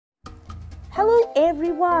Hello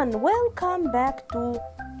everyone, welcome back to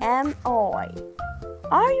MI.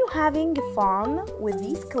 Are you having fun with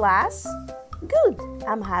this class? Good,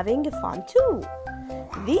 I'm having fun too.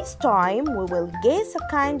 This time we will guess a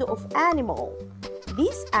kind of animal.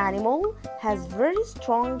 This animal has very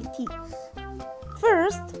strong teeth.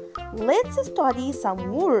 First, let's study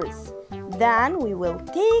some words. Then we will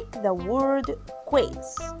take the word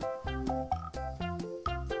quiz.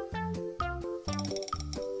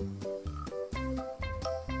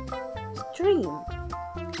 Stream.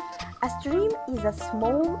 A stream is a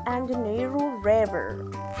small and narrow river.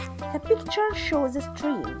 The picture shows a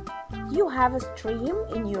stream. Do you have a stream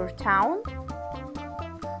in your town?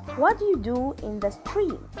 What do you do in the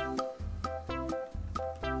stream?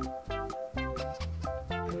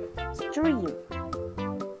 Stream.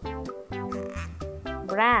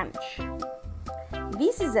 Branch.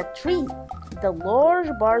 This is a tree. The large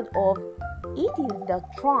part of it is the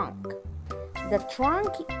trunk. The trunk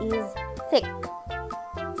is thick.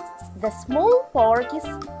 The small parts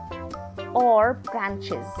are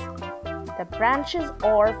branches. The branches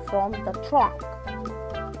are from the trunk.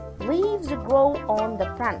 Leaves grow on the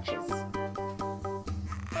branches.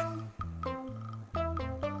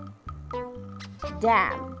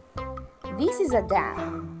 Dam. This is a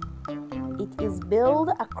dam. It is built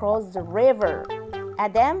across the river. A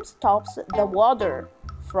dam stops the water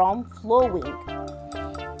from flowing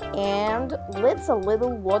and lets a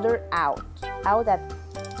little water out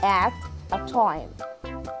at a time.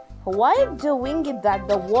 While doing that,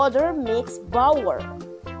 the water makes power,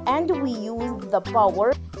 and we use the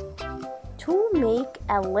power to make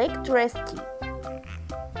electricity.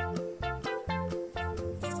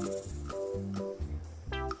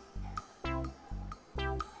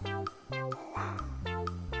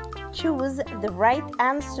 Choose the right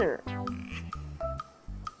answer.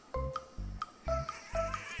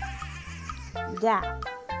 Dam.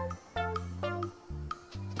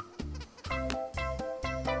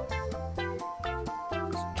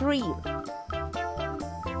 Stream.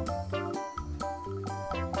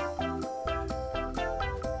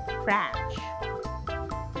 Branch.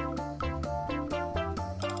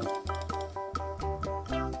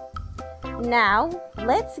 Now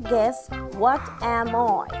let's guess, what am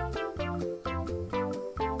I?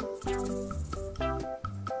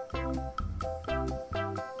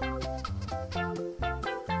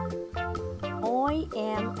 I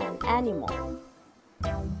am an animal.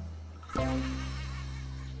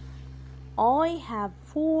 I have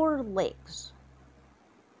 4 legs.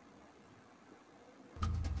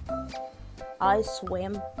 I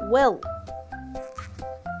swim well.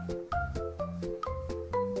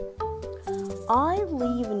 I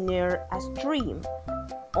live near a stream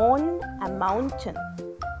on a mountain.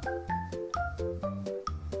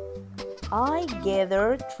 I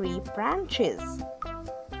gather tree branches.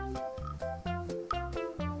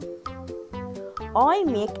 I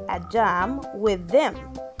make a dam with them.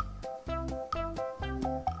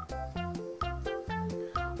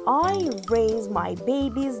 I raise my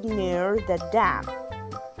babies near the dam.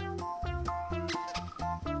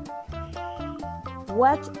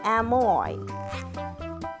 What am I?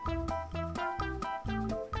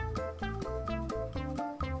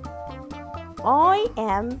 I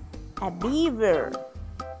am a beaver.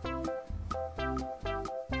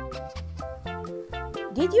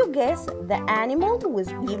 Did you guess the animal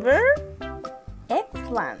was beaver?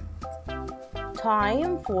 Excellent!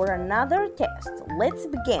 Time for another test. Let's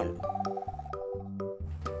begin.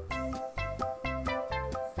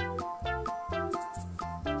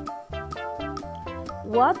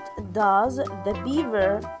 What does the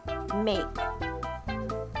beaver make?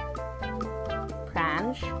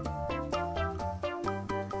 Branch.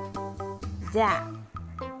 Dam.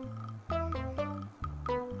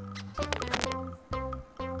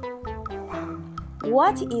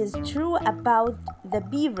 What is true about the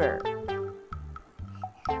beaver?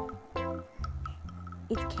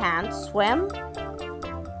 It can't swim.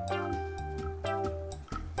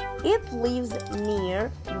 It lives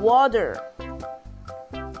near water.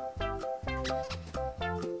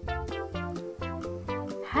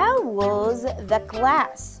 How was the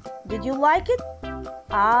class? Did you like it?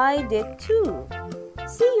 I did too.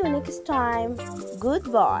 See you next time.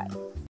 Goodbye.